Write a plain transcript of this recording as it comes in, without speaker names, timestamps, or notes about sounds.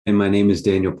And my name is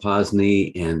Daniel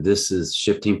Posney, and this is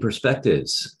Shifting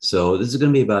Perspectives. So, this is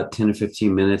going to be about 10 or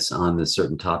 15 minutes on this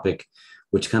certain topic,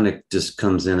 which kind of just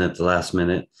comes in at the last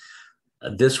minute.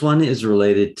 This one is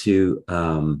related to,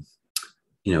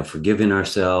 forgiving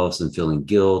ourselves and feeling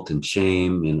guilt and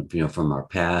shame, and, from our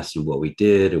past and what we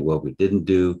did or what we didn't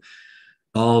do.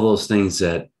 All those things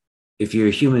that, if you're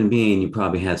a human being, you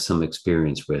probably had some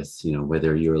experience with,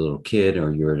 whether you're a little kid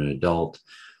or you're an adult.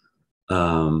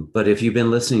 But if you've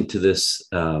been listening to this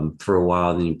for a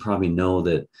while, then you probably know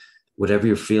that whatever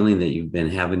you're feeling that you've been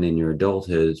having in your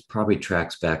adulthood probably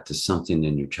tracks back to something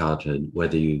in your childhood,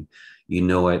 whether you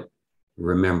know it,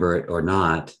 remember it or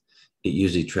not. It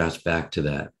usually tracks back to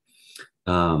that.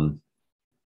 Um,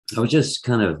 I was just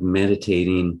kind of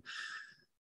meditating,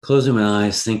 closing my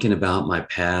eyes, thinking about my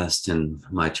past and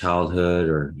my childhood,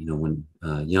 or when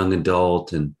young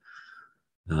adult, and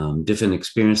different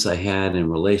experience I had in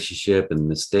relationship and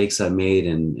mistakes I made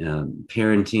in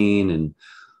parenting and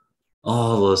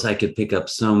all those. I could pick up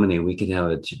so many. We could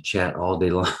have a chat all day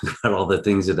long about all the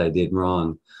things that I did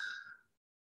wrong.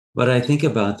 But I think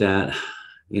about that,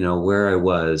 where I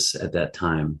was at that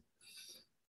time.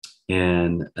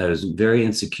 And I was very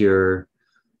insecure,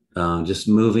 just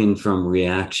moving from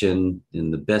reaction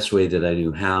in the best way that I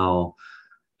knew how.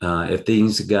 If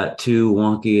things got too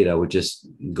wonky, I would just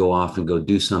go off and go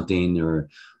do something, or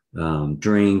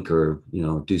drink, or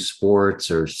do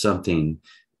sports or something,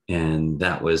 and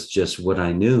that was just what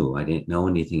I knew. I didn't know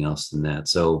anything else than that.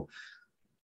 So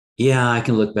yeah, I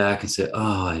can look back and say,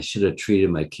 oh, I should have treated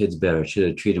my kids better. I should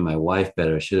have treated my wife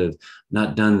better. I should have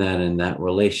not done that in that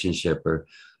relationship, or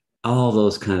all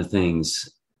those kind of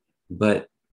things. But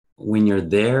when you're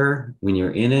there, when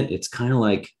you're in it, it's kind of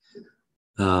like,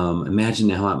 imagine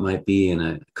how it might be in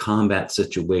a combat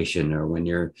situation, or when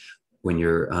you're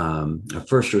a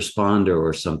first responder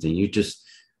or something.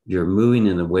 You're moving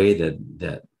in a way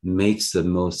that makes the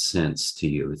most sense to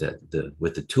you, that the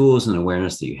with the tools and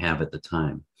awareness that you have at the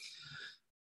time.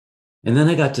 And then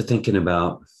I got to thinking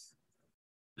about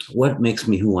what makes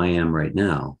me who I am right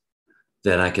now,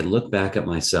 that I could look back at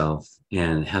myself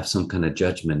and have some kind of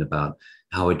judgment about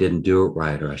how I didn't do it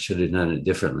right, or I should have done it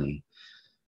differently.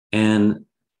 And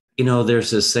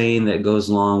there's this saying that goes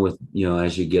along with,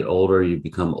 as you get older, you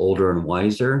become older and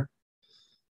wiser.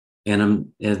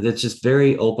 And it's just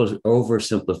very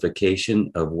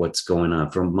oversimplification of what's going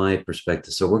on from my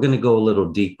perspective. So we're going to go a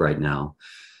little deep right now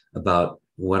about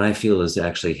what I feel is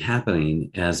actually happening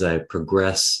as I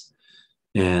progress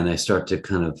and I start to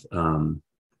kind of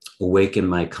awaken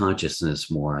my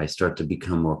consciousness more. I start to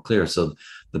become more clear. So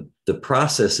the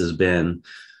process has been,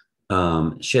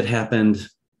 shit happened.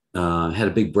 Had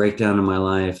a big breakdown in my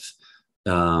life.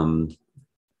 Thought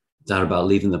about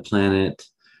leaving the planet,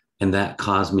 and that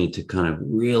caused me to kind of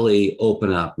really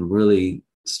open up and really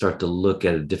start to look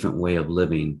at a different way of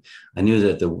living. I knew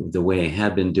that the way I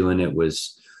had been doing it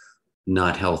was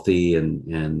not healthy,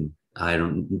 and I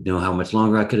don't know how much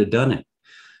longer I could have done it.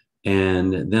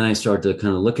 And then I started to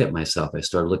kind of look at myself. I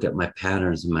started to look at my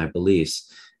patterns and my beliefs.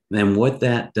 And what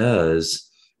that does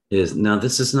is, now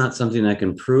this is not something I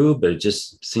can prove, but it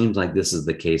just seems like this is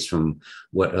the case from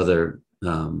what other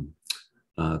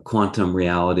quantum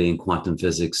reality and quantum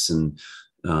physics and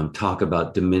talk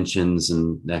about dimensions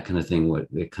and that kind of thing, what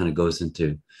it kind of goes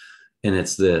into. And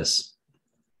it's this: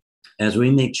 as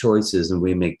we make choices and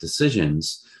we make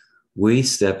decisions, we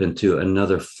step into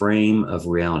another frame of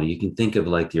reality. You can think of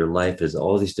like your life as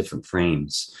all these different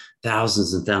frames,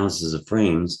 thousands and thousands of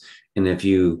frames. And if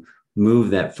you move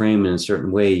that frame in a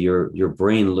certain way, your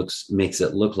brain makes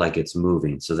it look like it's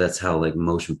moving. So that's how like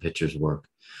motion pictures work.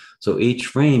 So each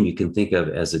frame you can think of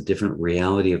as a different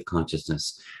reality of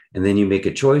consciousness. And then you make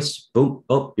a choice, boom,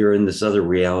 oh, you're in this other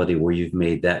reality where you've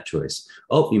made that choice.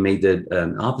 Oh, you made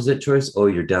an opposite choice. Oh,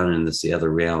 you're down in the other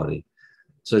reality.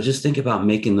 So just think about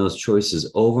making those choices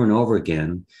over and over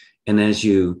again. And as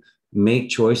you make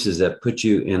choices that put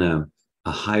you in a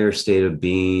higher state of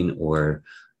being, or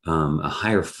a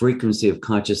higher frequency of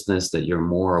consciousness, that you're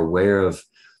more aware of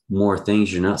more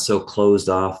things, you're not so closed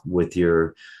off with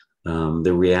your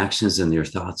the reactions and your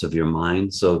thoughts of your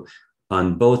mind. So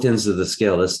on both ends of the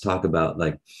scale, let's talk about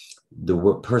like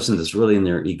the person that's really in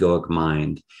their egoic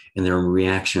mind and they're in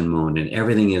reaction mode, and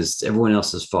everything is everyone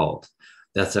else's fault.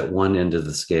 That's at one end of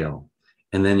the scale.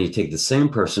 And then you take the same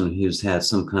person who's had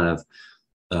some kind of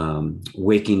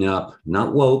waking up,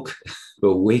 not woke,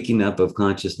 but waking up of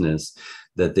consciousness,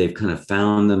 that they've kind of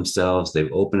found themselves,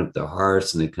 they've opened up their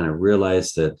hearts, and they kind of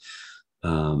realized that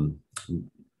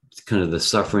kind of the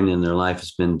suffering in their life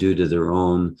has been due to their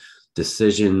own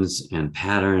decisions and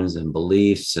patterns and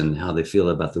beliefs and how they feel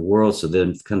about the world. So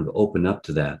then kind of open up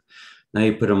to that. Now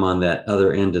you put them on that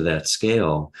other end of that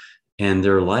scale, and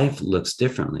their life looks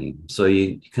differently. So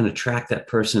you kind of track that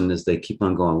person as they keep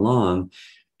on going along,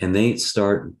 and they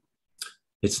start.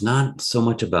 It's not so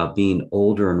much about being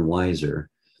older and wiser,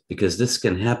 because this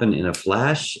can happen in a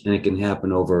flash, and it can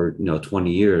happen over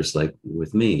 20 years, like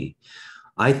with me.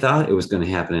 I thought it was going to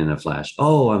happen in a flash.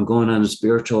 Oh, I'm going on a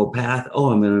spiritual path.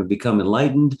 Oh, I'm going to become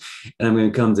enlightened and I'm going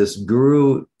to become this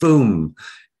guru. Boom.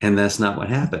 And that's not what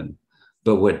happened.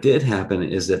 But what did happen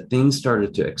is that things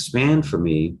started to expand for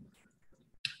me,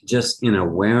 just in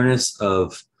awareness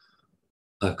of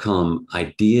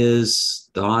ideas,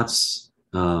 thoughts.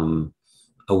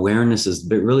 Awareness is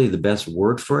really the best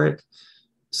word for it.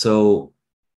 So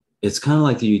it's kind of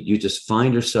like you just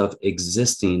find yourself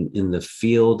existing in the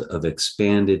field of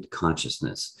expanded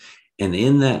consciousness. And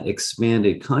in that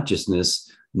expanded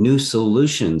consciousness, new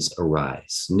solutions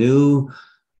arise, new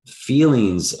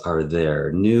feelings are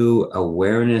there, new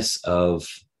awareness of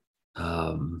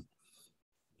um,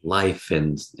 life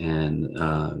and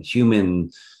human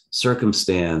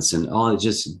circumstance and all.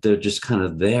 They're just kind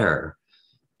of there.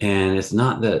 And it's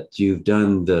not that you've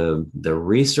done the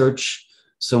research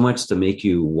so much to make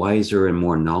you wiser and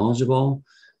more knowledgeable.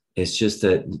 It's just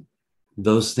that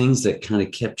those things that kind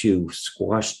of kept you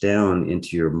squashed down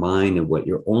into your mind and what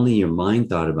your mind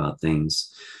thought about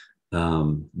things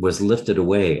was lifted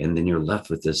away. And then you're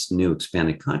left with this new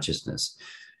expanded consciousness.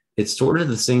 It's sort of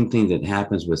the same thing that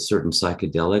happens with certain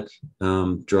psychedelic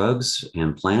drugs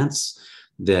and plants,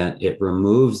 that it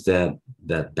removes that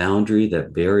boundary,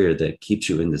 that barrier that keeps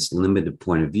you in this limited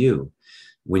point of view.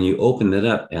 When you open it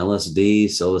up, LSD,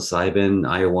 psilocybin,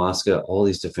 ayahuasca, all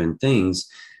these different things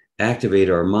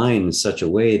activate our mind in such a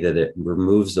way that it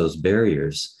removes those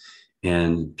barriers,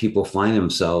 and people find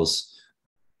themselves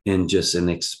in just an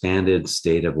expanded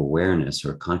state of awareness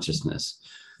or consciousness.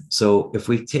 So if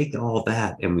we take all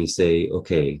that and we say,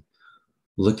 okay,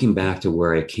 looking back to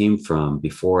where I came from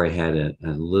before I had a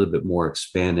little bit more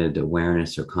expanded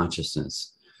awareness or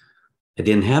consciousness, I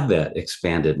didn't have that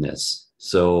expandedness.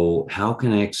 So how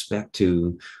can I expect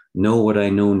to know what I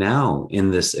know now in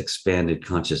this expanded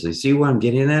consciousness? See what I'm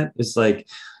getting at? It's like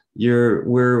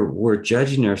we're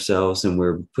judging ourselves, and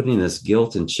we're putting this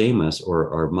guilt and shame on us,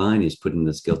 or our mind is putting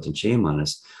this guilt and shame on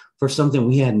us for something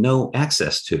we had no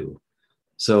access to.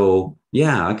 So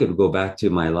yeah, I could go back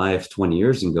to my life 20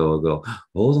 years ago and go,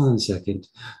 hold on a second,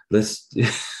 let's,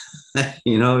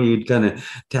 you'd kind of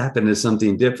tap into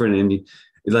something different. And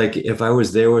like, if I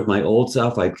was there with my old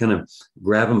self, I'd kind of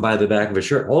grab him by the back of his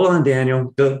shirt. Hold on,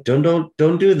 Daniel, don't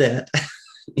do that.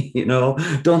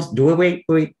 Don't do it.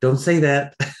 Wait, don't say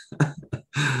that.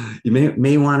 You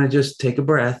may want to just take a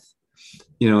breath.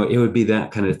 It would be that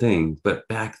kind of thing. But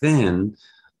back then,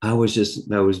 I was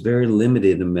very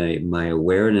limited in my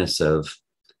awareness of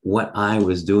what I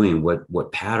was doing,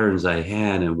 what patterns I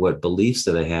had, and what beliefs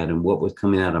that I had, and what was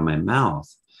coming out of my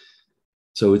mouth.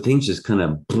 So things just kind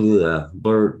of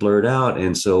blurred out.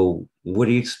 And so what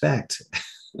do you expect?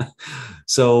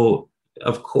 So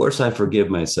of course I forgive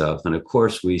myself. And of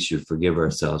course we should forgive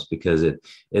ourselves, because it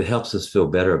helps us feel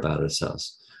better about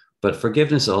ourselves. But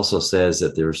forgiveness also says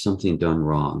that there's something done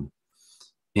wrong.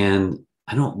 And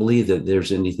I don't believe that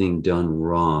there's anything done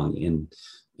wrong. And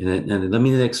let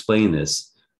me explain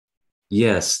this.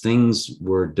 Yes, things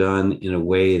were done in a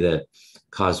way that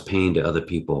caused pain to other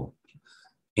people.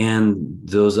 And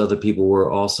those other people were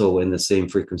also in the same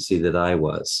frequency that I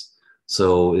was.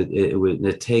 So it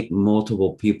would take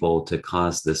multiple people to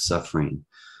cause this suffering.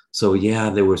 So yeah,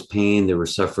 there was pain, there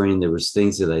was suffering, there was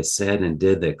things that I said and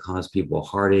did that caused people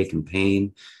heartache and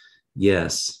pain.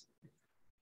 Yes.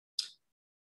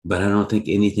 But I don't think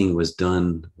anything was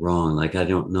done wrong. Like, I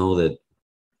don't know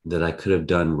that I could have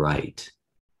done right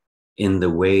in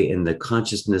the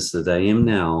consciousness that I am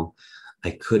now. I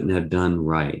couldn't have done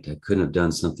right. I couldn't have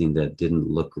done something that didn't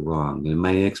look wrong. Am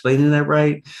I explaining that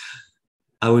right?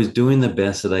 I was doing the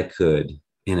best that I could,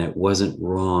 and it wasn't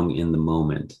wrong in the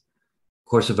moment. Of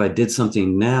course, if I did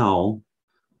something now,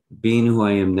 being who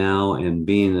I am now and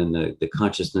being in the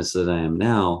consciousness that I am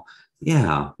now,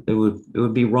 yeah, it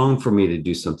would be wrong for me to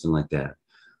do something like that.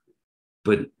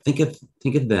 But think of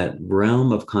that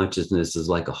realm of consciousness as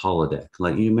like a holodeck.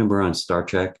 Like, you remember on Star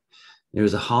Trek, there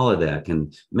was a holodeck,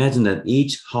 and imagine that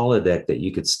each holodeck that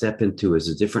you could step into is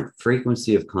a different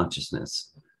frequency of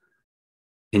consciousness.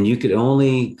 And you could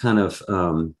only kind of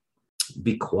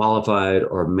be qualified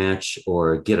or match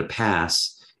or get a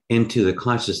pass into the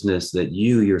consciousness that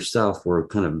you yourself were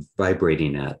kind of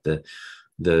vibrating at,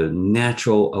 the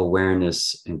natural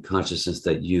awareness and consciousness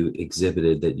that you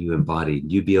exhibited, that you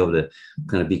embodied. You'd be able to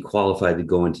kind of be qualified to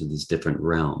go into these different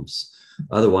realms.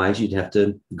 Otherwise, you'd have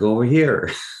to go over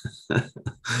here.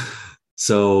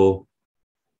 So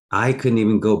I couldn't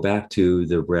even go back to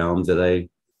the realm that I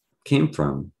came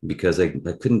from because I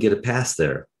couldn't get a pass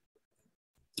there.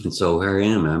 And so here I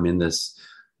am. I'm in this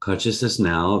consciousness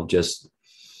now of just,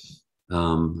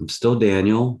 I'm still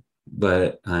Daniel,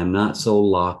 but I'm not so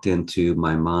locked into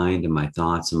my mind and my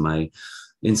thoughts and my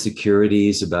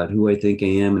insecurities about who I think I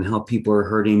am and how people are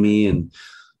hurting me. And,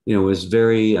 it was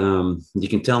very, you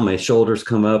can tell my shoulders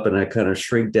come up and I kind of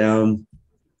shrink down.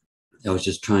 I was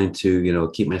just trying to,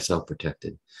 keep myself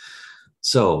protected.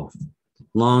 So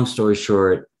long story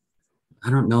short, I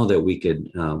don't know that we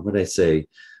could, what I say,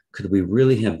 could we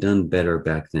really have done better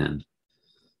back then?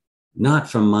 Not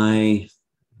from my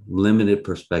limited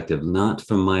perspective, not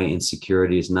from my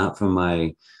insecurities, not from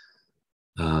my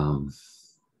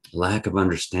lack of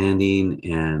understanding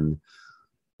and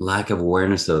lack of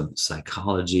awareness of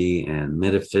psychology and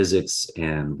metaphysics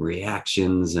and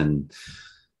reactions and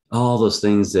all those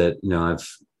things that,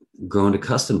 I've grown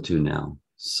accustomed to now.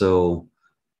 So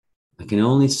I can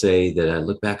only say that I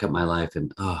look back at my life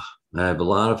and I have a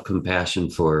lot of compassion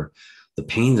for the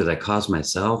pain that I caused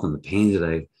myself and the pain that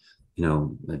I,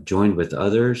 joined with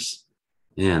others.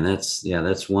 And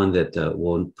that's one that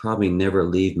will probably never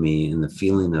leave me, in the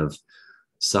feeling of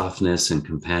softness and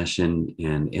compassion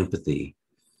and empathy.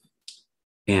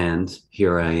 And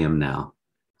here I am now.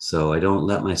 So I don't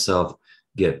let myself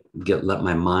let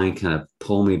my mind kind of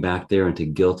pull me back there into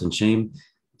guilt and shame.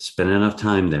 Spent enough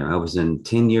time there. I was in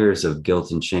 10 years of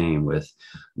guilt and shame with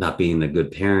not being a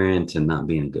good parent and not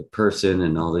being a good person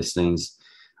and all these things.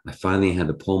 I finally had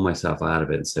to pull myself out of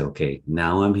it and say, okay,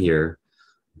 now I'm here,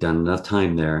 done enough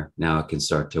time there. Now I can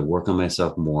start to work on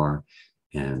myself more.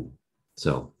 And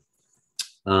so,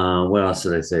 what else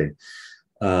did I say?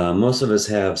 Most of us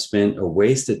have spent a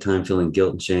wasted time feeling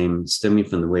guilt and shame stemming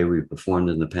from the way we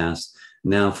performed in the past.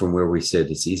 Now, from where we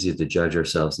sit, it's easy to judge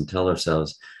ourselves and tell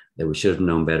ourselves that we should have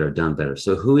known better, done better.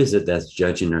 So who is it that's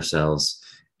judging ourselves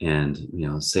and,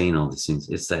 saying all these things?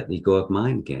 It's that egoic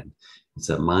mind again. It's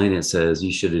that mind that says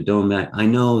you should have done that. I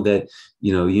know that,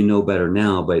 you know better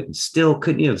now, but still,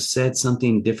 couldn't you have said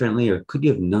something differently, or could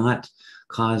you have not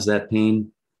caused that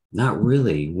pain? Not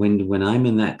really. When I'm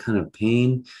in that kind of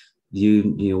pain,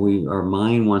 our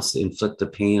mind wants to inflict the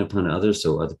pain upon others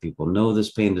so other people know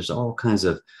this pain. There's all kinds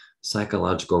of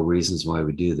psychological reasons why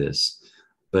we do this,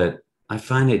 but I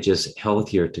find it just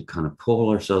healthier to kind of pull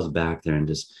ourselves back there and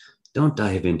just don't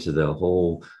dive into the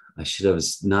whole, I should have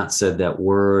not said that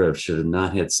word, or should have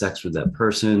not had sex with that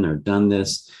person or done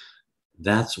this.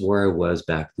 That's where I was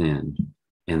back then.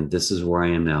 And this is where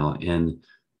I am now. And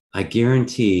I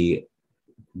guarantee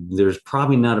there's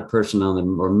probably not a person on the,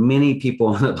 or many people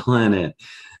on the planet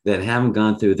that haven't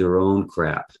gone through their own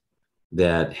crap,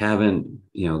 that haven't,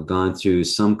 gone through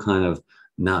some kind of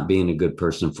not being a good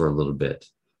person for a little bit.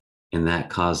 And that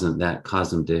caused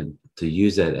them to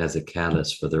use that as a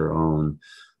catalyst for their own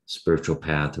spiritual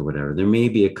path or whatever. There may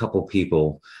be a couple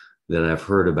people that I've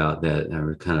heard about that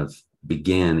are kind of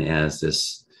began as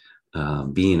this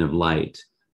being of light,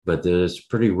 but it's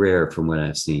pretty rare from what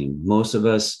I've seen. Most of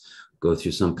us go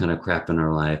through some kind of crap in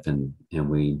our life, and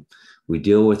we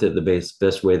deal with it the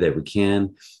best way that we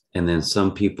can. And then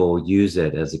some people use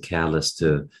it as a catalyst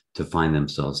to find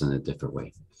themselves in a different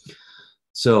way.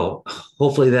 So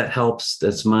hopefully that helps.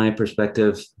 That's my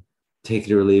perspective. Take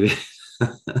it or leave it.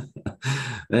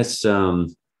 That's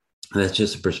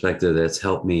just a perspective that's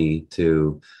helped me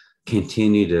to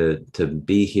continue to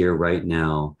be here right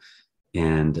now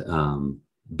and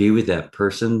be with that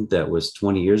person that was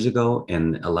 20 years ago,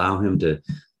 and allow him to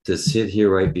sit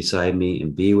here right beside me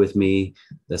and be with me.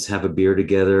 Let's have a beer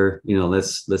together.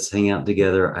 Let's hang out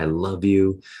together. I love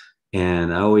you.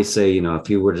 And I always say, if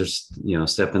you were just,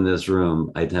 step in this room,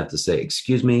 I'd have to say,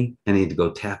 excuse me, I need to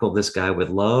go tackle this guy with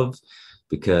love,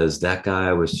 because that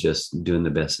guy was just doing the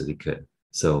best that he could.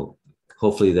 So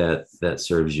hopefully that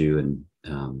serves you,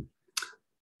 and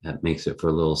that makes it for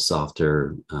a little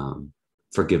softer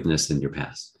forgiveness in your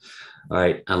past. All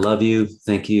right. I love you.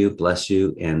 Thank you. Bless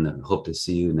you. And hope to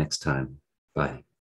see you next time. Bye.